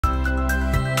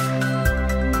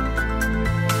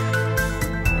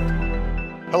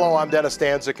Hello, I'm Dennis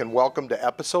Danzik and welcome to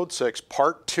episode 6,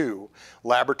 part 2,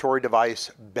 laboratory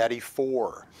device Betty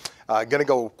 4. Going to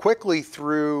go quickly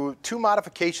through two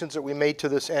modifications that we made to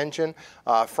this engine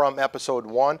from episode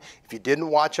 1. If you didn't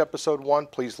watch episode 1,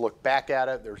 please look back at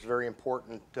it. There's very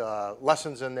important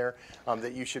lessons in there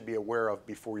that you should be aware of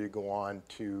before you go on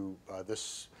to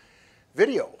this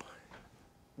video.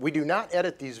 We do not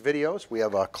edit these videos. We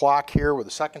have a clock here with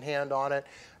a second hand on it,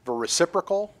 the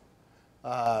reciprocal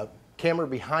camera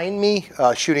behind me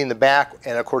shooting the back,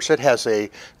 and of course it has a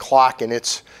clock in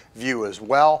its view as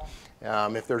well.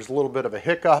 If there's a little bit of a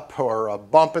hiccup or a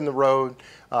bump in the road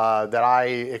that I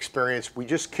experience, we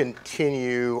just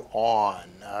continue on.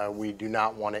 We do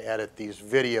not want to edit these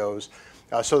videos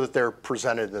so that they're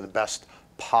presented in the best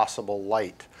possible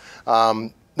light.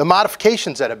 The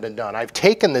modifications that have been done, I've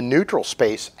taken the neutral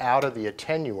space out of the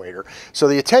attenuator. So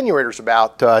the attenuator is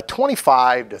about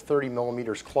 25 to 30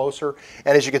 millimeters closer.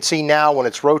 And as you can see now, when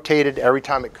it's rotated, every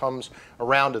time it comes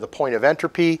around to the point of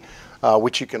entropy,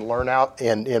 which you can learn out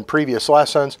in previous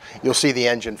lessons, you'll see the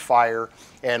engine fire.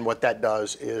 And what that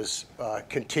does is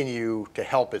continue to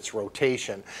help its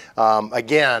rotation.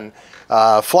 Again,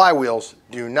 flywheels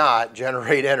do not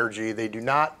generate energy. They do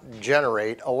not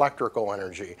generate electrical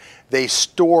energy. They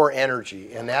store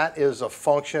energy, and that is a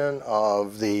function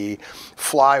of the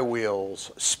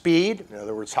flywheel's speed, in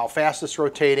other words, how fast it's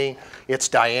rotating, its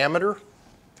diameter,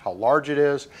 how large it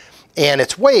is, and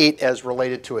its weight as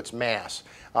related to its mass.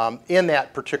 In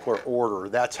that particular order,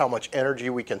 that's how much energy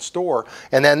we can store,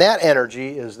 and then that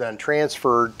energy is then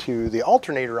transferred to the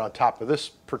alternator on top of this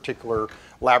particular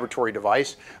laboratory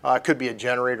device. It could be a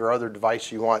generator or other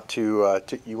device you want to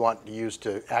use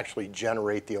to actually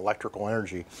generate the electrical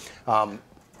energy.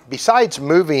 Besides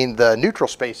moving the neutral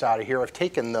space out of here, I've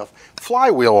taken the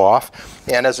flywheel off,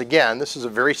 and as again, this is a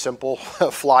very simple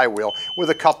flywheel with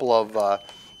a couple of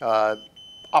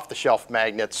off-the-shelf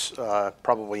magnets,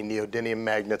 probably neodymium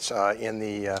magnets in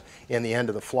the end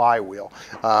of the flywheel.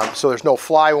 So there's no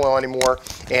flywheel anymore,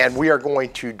 and we are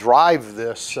going to drive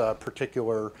this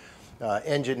particular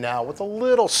engine now with a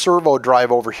little servo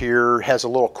drive over here. It has a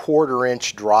little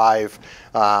 1/4-inch drive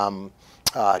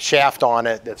shaft on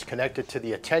it that's connected to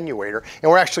the attenuator,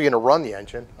 and we're actually going to run the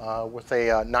engine with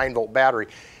a 9-volt battery.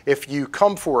 If you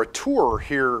come for a tour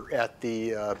here at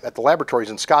the laboratories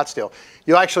in Scottsdale,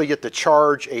 you'll actually get to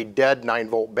charge a dead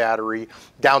 9-volt battery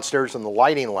downstairs in the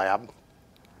lighting lab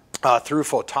through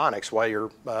photonics while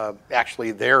you're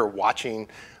actually there watching,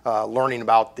 learning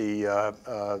about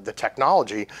the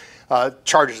technology.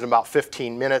 Charges in about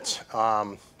 15 minutes.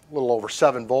 A little over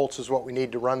 7 volts is what we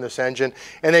need to run this engine,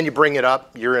 and then you bring it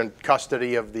up. You're in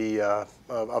custody of the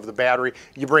battery.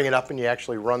 You bring it up and you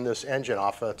actually run this engine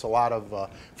off. It's a lot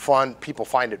of fun. People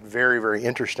find it very, very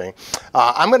interesting.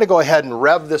 I'm going to go ahead and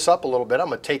rev this up a little bit. I'm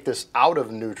going to take this out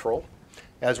of neutral,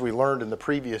 as we learned in the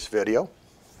previous video.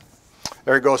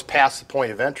 There it goes past the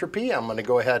point of entropy. I'm going to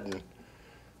go ahead and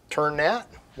turn that.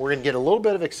 We're going to get a little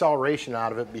bit of acceleration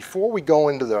out of it before we go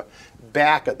into the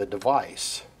back of the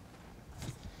device.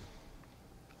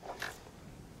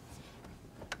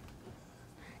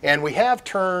 And we have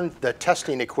turned the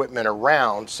testing equipment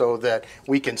around so that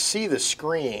we can see the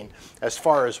screen as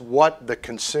far as what the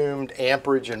consumed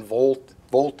amperage and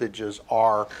voltages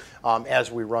are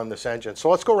as we run this engine. So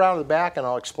let's go around to the back and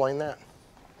I'll explain that.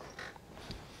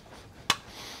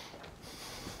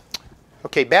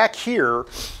 Okay, back here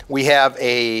we have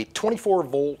a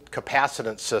 24-volt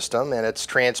capacitance system, and it's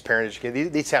transparent.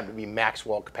 These happen to be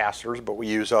Maxwell capacitors, but we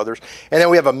use others. And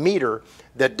then we have a meter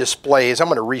that displays, I'm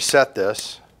going to reset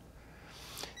this,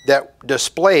 that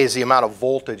displays the amount of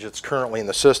voltage that's currently in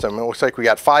the system. It looks like we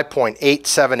got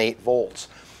 5.878 volts.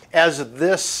 As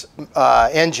this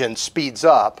engine speeds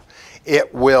up,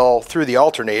 it will, through the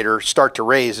alternator, start to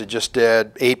raise. It just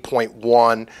did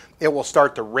 8.1. It will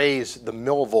start to raise the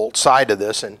millivolt side of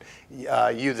this, and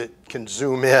you that can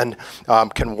zoom in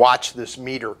can watch this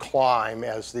meter climb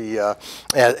as the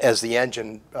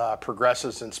engine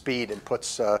progresses in speed and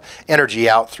puts energy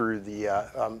out through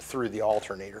the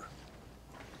alternator.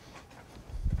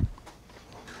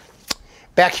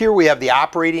 Back here we have the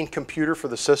operating computer for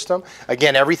the system.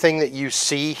 Again, everything that you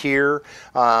see here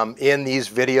in these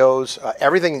videos,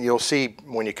 everything that you'll see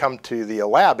when you come to the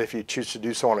lab, if you choose to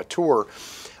do so on a tour,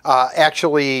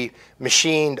 actually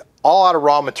machined all out of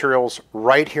raw materials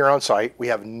right here on site. We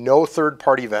have no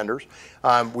third-party vendors.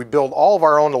 We build all of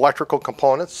our own electrical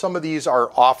components. Some of these are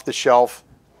off-the-shelf.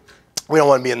 We don't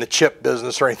want to be in the chip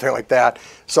business or anything like that.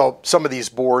 So some of these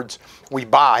boards we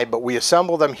buy, but we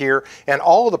assemble them here, and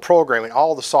all of the programming,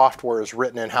 all of the software is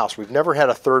written in-house. We've never had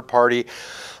a third party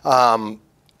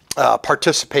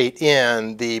participate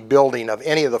in the building of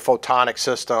any of the photonic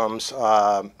systems,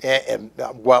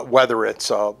 whether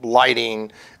it's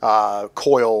lighting,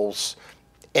 coils,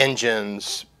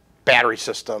 engines, battery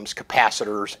systems,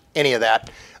 capacitors, any of that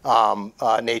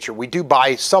nature. We do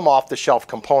buy some off-the-shelf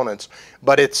components,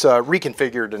 but it's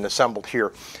reconfigured and assembled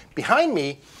here. Behind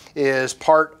me is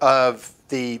part of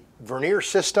the vernier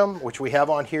system, which we have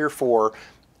on here for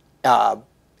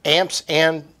amps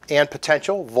and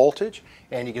potential voltage.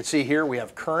 And you can see here we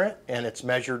have current, and it's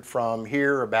measured from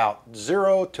here about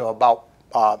 0 to about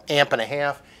amp and a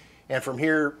half, and from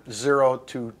here 0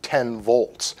 to 10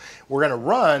 volts. We're going to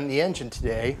run the engine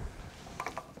today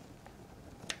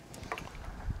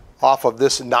off of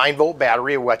this 9-volt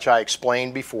battery, which I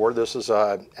explained before. This is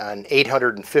an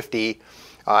 850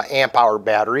 amp hour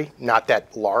battery, not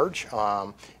that large.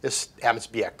 This happens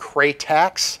to be a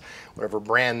Craytax, whatever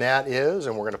brand that is,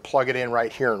 and we're going to plug it in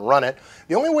right here and run it.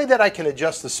 The only way that I can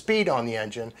adjust the speed on the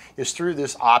engine is through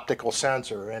this optical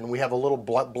sensor, and we have a little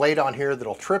blade on here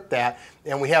that'll trip that,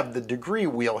 and we have the degree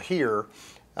wheel here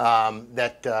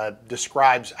that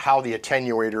describes how the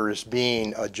attenuator is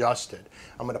being adjusted.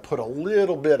 I'm going to put a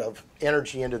little bit of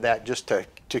energy into that just to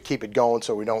keep it going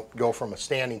so we don't go from a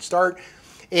standing start.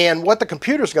 And what the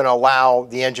computer is going to allow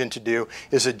the engine to do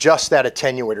is adjust that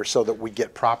attenuator so that we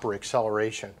get proper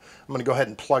acceleration. I'm going to go ahead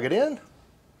and plug it in,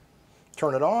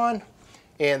 turn it on,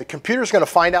 and the computer is going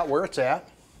to find out where it's at.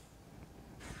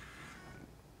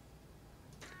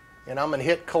 And I'm going to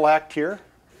hit collect here.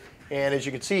 And as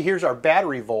you can see, here's our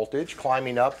battery voltage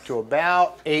climbing up to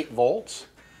about 8 volts.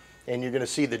 And you're going to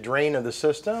see the drain of the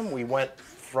system. We went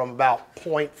from about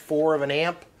 0.4 of an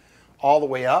amp all the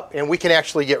way up, and we can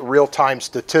actually get real-time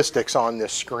statistics on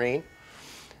this screen.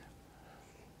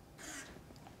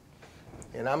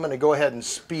 And I'm going to go ahead and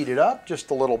speed it up just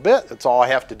a little bit. That's all I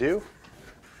have to do.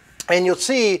 And you'll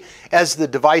see as the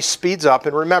device speeds up,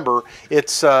 and remember,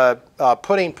 it's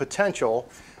putting potential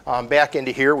back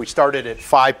into here. We started at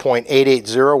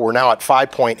 5.880. We're now at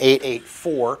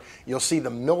 5.884. You'll see the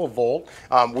millivolt.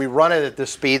 We run it at this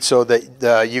speed so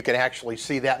that you can actually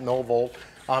see that millivolt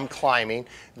climbing.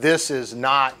 This is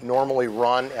not normally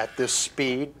run at this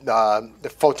speed.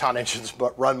 The photon engines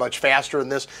run much faster than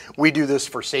this. We do this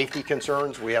for safety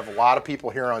concerns. We have a lot of people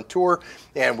here on tour,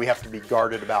 and we have to be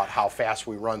guarded about how fast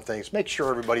we run things. Make sure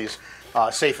everybody's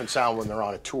safe and sound when they're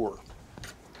on a tour.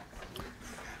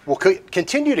 We'll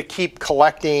continue to keep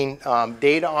collecting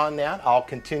data on that. I'll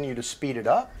continue to speed it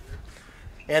up.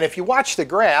 And if you watch the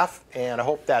graph, and I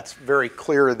hope that's very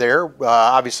clear there,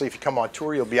 obviously if you come on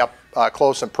tour you'll be up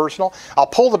close and personal. I'll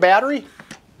pull the battery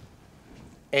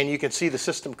and you can see the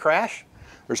system crash.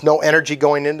 There's no energy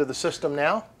going into the system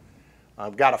now.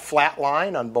 I've got a flat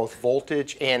line on both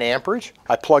voltage and amperage.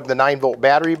 I plug the 9-volt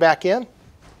battery back in.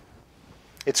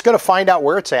 It's going to find out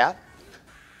where it's at.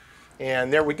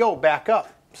 And there we go, back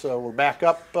up. So we're back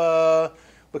up,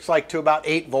 looks like to about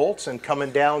 8 volts and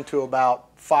coming down to about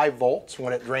 5 volts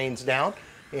when it drains down.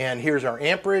 And here's our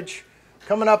amperage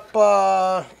coming up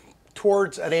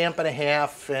towards an amp and a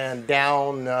half and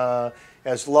down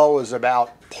as low as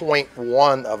about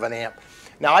 0.1 of an amp.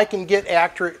 Now I can get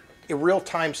accurate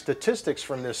real-time statistics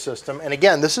from this system, and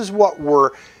again, this is what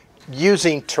we're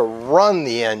using to run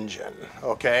the engine,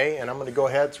 okay? And I'm going to go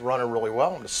ahead, it's running really well.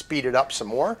 I'm going to speed it up some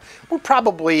more. We're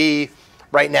probably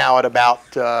right now at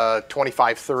about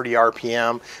 25, 30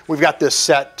 RPM. We've got this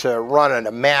set to run at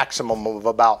a maximum of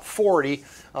about 40,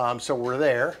 so we're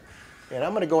there. And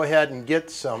I'm going to go ahead and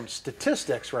get some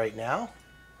statistics right now.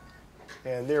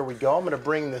 And there we go. I'm going to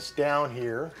bring this down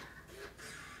here.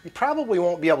 You probably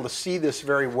won't be able to see this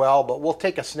very well, but we'll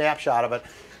take a snapshot of it.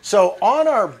 So on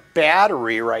our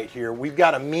battery right here, we've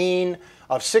got a mean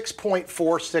of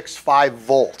 6.465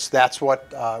 volts. That's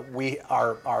what we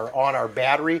are on our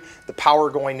battery, the power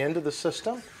going into the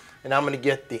system. And I'm going to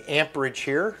get the amperage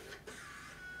here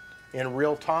in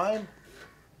real time.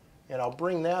 And I'll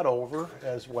bring that over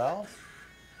as well.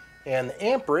 And the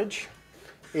amperage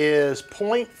is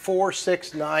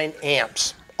 0.469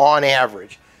 amps on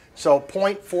average. So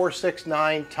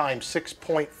 0.469 times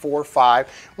 6.45,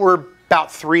 we're about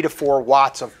 3 to 4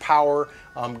 watts of power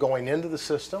going into the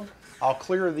system. I'll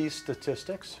clear these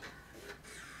statistics.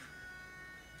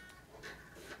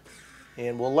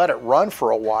 And we'll let it run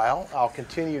for a while. I'll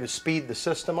continue to speed the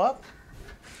system up.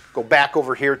 Go back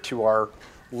over here to our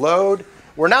load.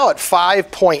 We're now at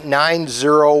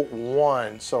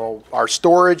 5.901, so our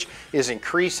storage is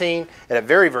increasing at a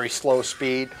very, very slow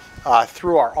speed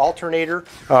through our alternator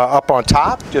up on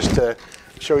top, just to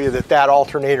show you that that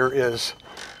alternator is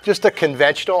just a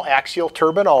conventional axial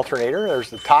turbine alternator. There's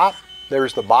the top,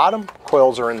 there's the bottom,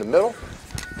 coils are in the middle.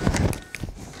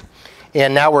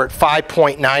 And now we're at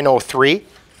 5.903,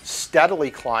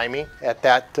 steadily climbing at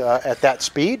that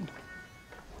speed.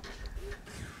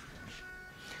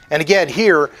 And again,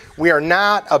 here, we are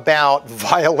not about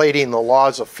violating the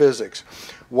laws of physics.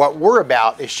 What we're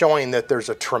about is showing that there's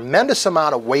a tremendous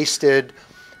amount of wasted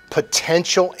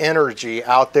potential energy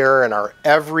out there in our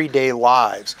everyday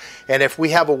lives. And if we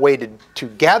have a way to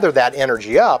gather that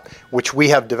energy up, which we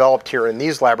have developed here in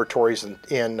these laboratories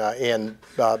in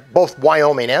both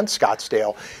Wyoming and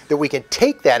Scottsdale, that we can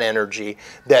take that energy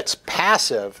that's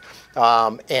passive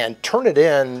and turn it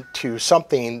into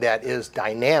something that is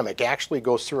dynamic, actually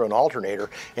goes through an alternator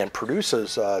and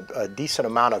produces a decent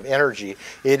amount of energy.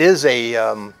 It is a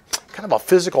kind of a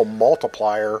physical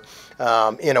multiplier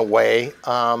in a way,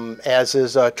 as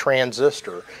is a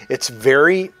transistor. It's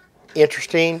very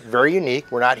interesting, very unique.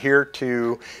 We're not here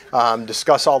to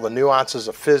discuss all the nuances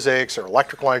of physics or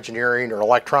electrical engineering or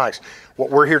electronics. What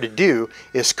we're here to do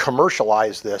is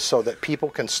commercialize this so that people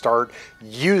can start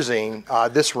using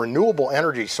this renewable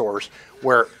energy source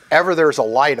wherever there's a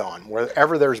light on,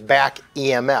 wherever there's back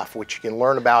EMF, which you can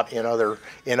learn about in other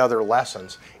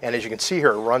lessons. And as you can see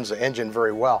here, it runs the engine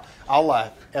very well.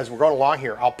 As we're going along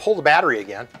here, I'll pull the battery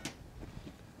again,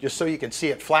 just so you can see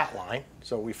it flatline.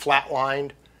 So we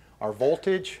flatlined our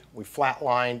voltage, we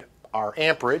flatlined our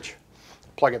amperage.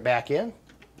 Plug it back in.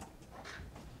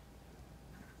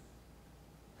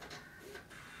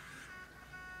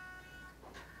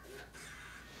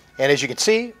 And as you can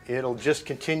see, it'll just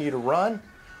continue to run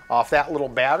off that little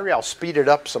battery. I'll speed it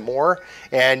up some more,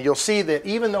 and you'll see that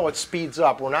even though it speeds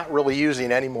up, we're not really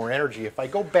using any more energy. If I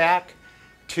go back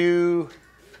to,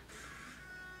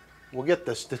 we'll get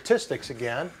the statistics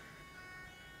again.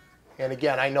 And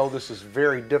again, I know this is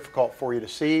very difficult for you to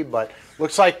see, but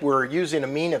looks like we're using a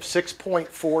mean of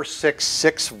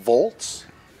 6.466 volts,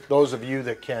 those of you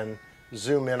that can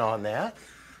zoom in on that.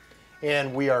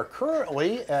 And we are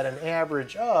currently at an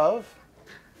average of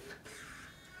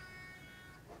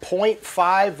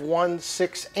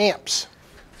 0.516 amps.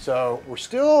 So we're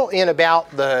still in about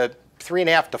the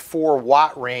 3.5 to 4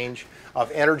 watt range of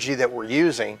energy that we're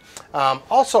using.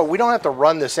 Also, we don't have to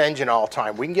run this engine all the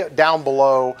time. We can get down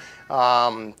below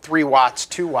 3 watts,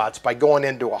 2 watts by going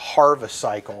into a harvest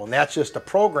cycle. And that's just a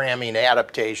programming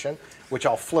adaptation, which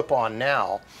I'll flip on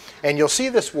now. And you'll see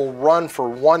this will run for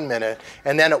 1 minute,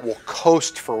 and then it will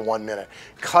coast for 1 minute,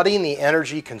 cutting the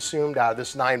energy consumed out of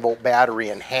this 9-volt battery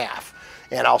in half.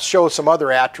 And I'll show some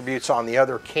other attributes on the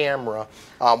other camera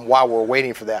while we're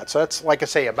waiting for that. So that's, like I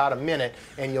say, about a minute,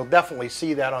 and you'll definitely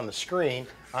see that on the screen.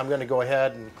 I'm going to go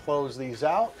ahead and close these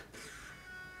out.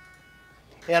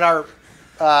 And our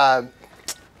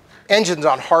engines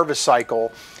on harvest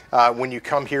cycle, when you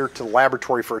come here to the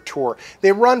laboratory for a tour,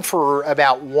 they run for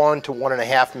about 1 to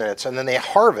 1.5 minutes, and then they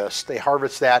harvest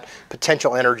that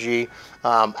potential energy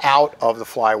out of the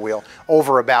flywheel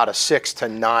over about a 6 to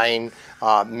 9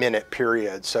 minute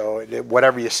period. So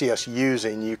whatever you see us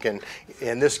using, you can,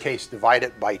 in this case, divide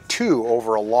it by 2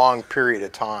 over a long period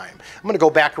of time. I'm going to go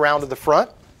back around to the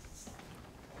front.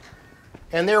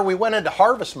 And there we went into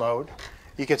harvest mode.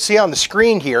 You can see on the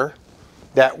screen here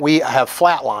that we have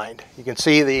flatlined. You can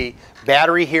see the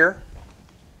battery here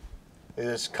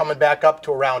is coming back up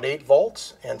to around 8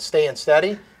 volts and staying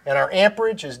steady. And our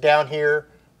amperage is down here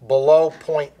below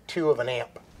 0.2 of an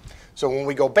amp. So when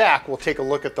we go back, we'll take a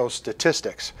look at those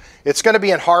statistics. It's going to be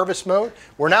in harvest mode.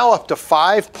 We're now up to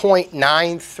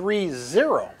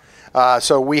 5.930.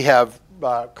 So we have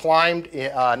climbed.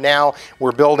 Now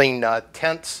we're building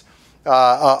tenths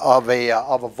of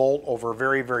a volt over a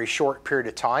very, very short period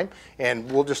of time.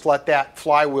 And we'll just let that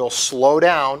flywheel slow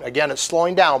down. Again, it's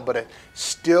slowing down, but it's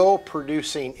still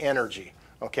producing energy.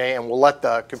 Okay, and we'll let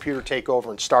the computer take over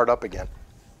and start up again.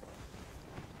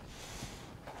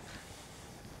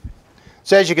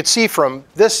 So as you can see from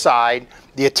this side,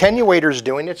 the attenuator is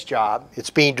doing its job. It's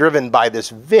being driven by this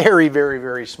very, very,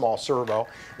 very small servo.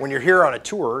 When you're here on a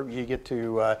tour, you get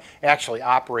to actually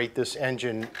operate this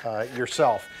engine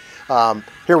yourself.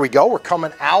 Here we go. We're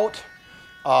coming out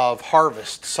of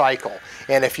harvest cycle.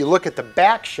 And if you look at the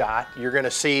back shot, you're going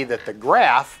to see that the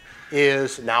graph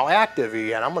is now active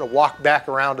again. I'm going to walk back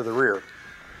around to the rear.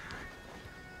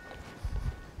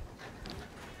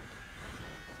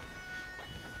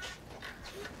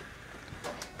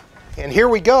 And here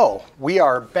we go. We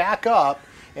are back up,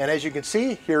 and as you can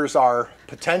see, here's our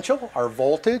potential, our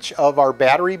voltage of our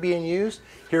battery being used.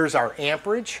 Here's our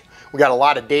amperage. We got a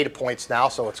lot of data points now,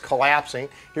 so it's collapsing.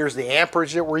 Here's the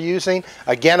amperage that we're using.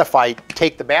 Again, if I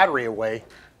take the battery away,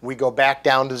 we go back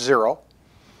down to 0.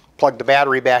 Plug the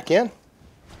battery back in,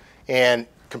 and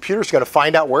the computer's going to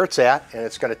find out where it's at, and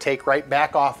it's going to take right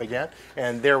back off again.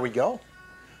 And there we go.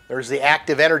 There's the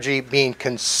active energy being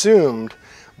consumed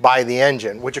by the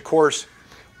engine, which of course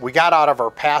we got out of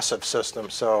our passive system,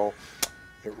 so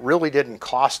it really didn't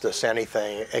cost us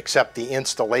anything except the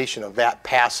installation of that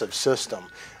passive system.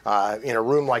 In a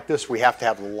room like this, we have to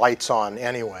have the lights on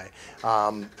anyway.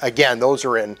 Again, those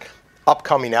are in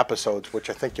upcoming episodes, which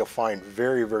I think you'll find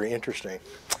very, very interesting.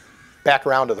 Back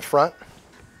around to the front.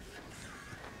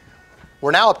 We're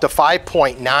now up to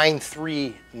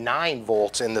 5.939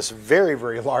 volts in this very,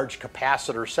 very large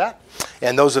capacitor set.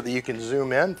 And those are that you can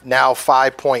zoom in. Now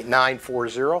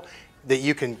 5.940 that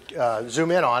you can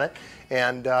zoom in on it.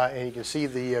 And you can see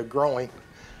the growing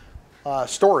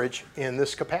storage in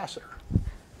this capacitor.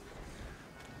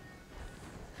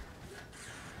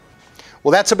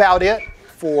 Well, that's about it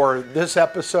for this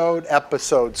episode,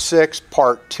 episode 6,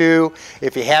 part 2.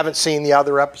 If you haven't seen the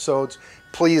other episodes,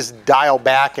 please dial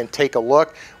back and take a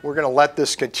look. We're going to let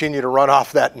this continue to run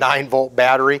off that 9-volt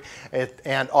battery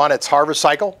and on its harvest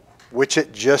cycle, which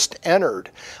it just entered.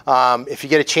 If you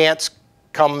get a chance,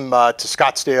 come to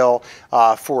Scottsdale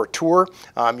for a tour.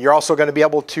 You're also going to be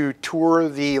able to tour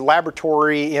the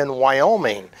laboratory in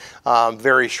Wyoming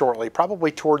very shortly,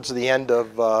 probably towards the end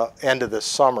of this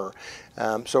summer.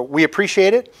 So we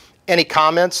appreciate it. Any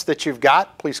comments that you've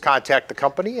got, please contact the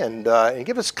company and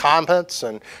give us comments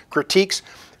and critiques.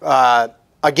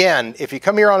 Again, if you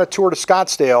come here on a tour to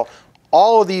Scottsdale,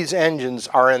 all of these engines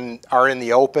are in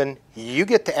the open. You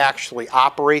get to actually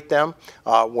operate them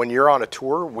when you're on a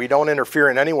tour. We don't interfere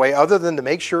in any way other than to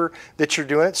make sure that you're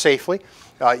doing it safely.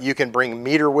 You can bring a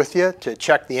meter with you to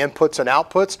check the inputs and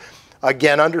outputs.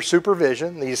 Again, under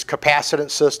supervision, these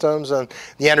capacitance systems and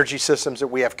the energy systems that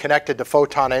we have connected to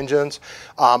photon engines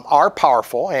are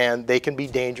powerful, and they can be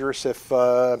dangerous if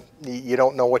you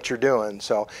don't know what you're doing.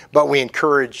 So, but we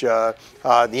encourage the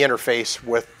interface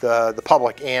with the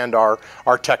public and our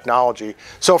technology.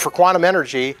 So for Quantum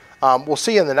Energy, we'll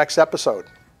see you in the next episode.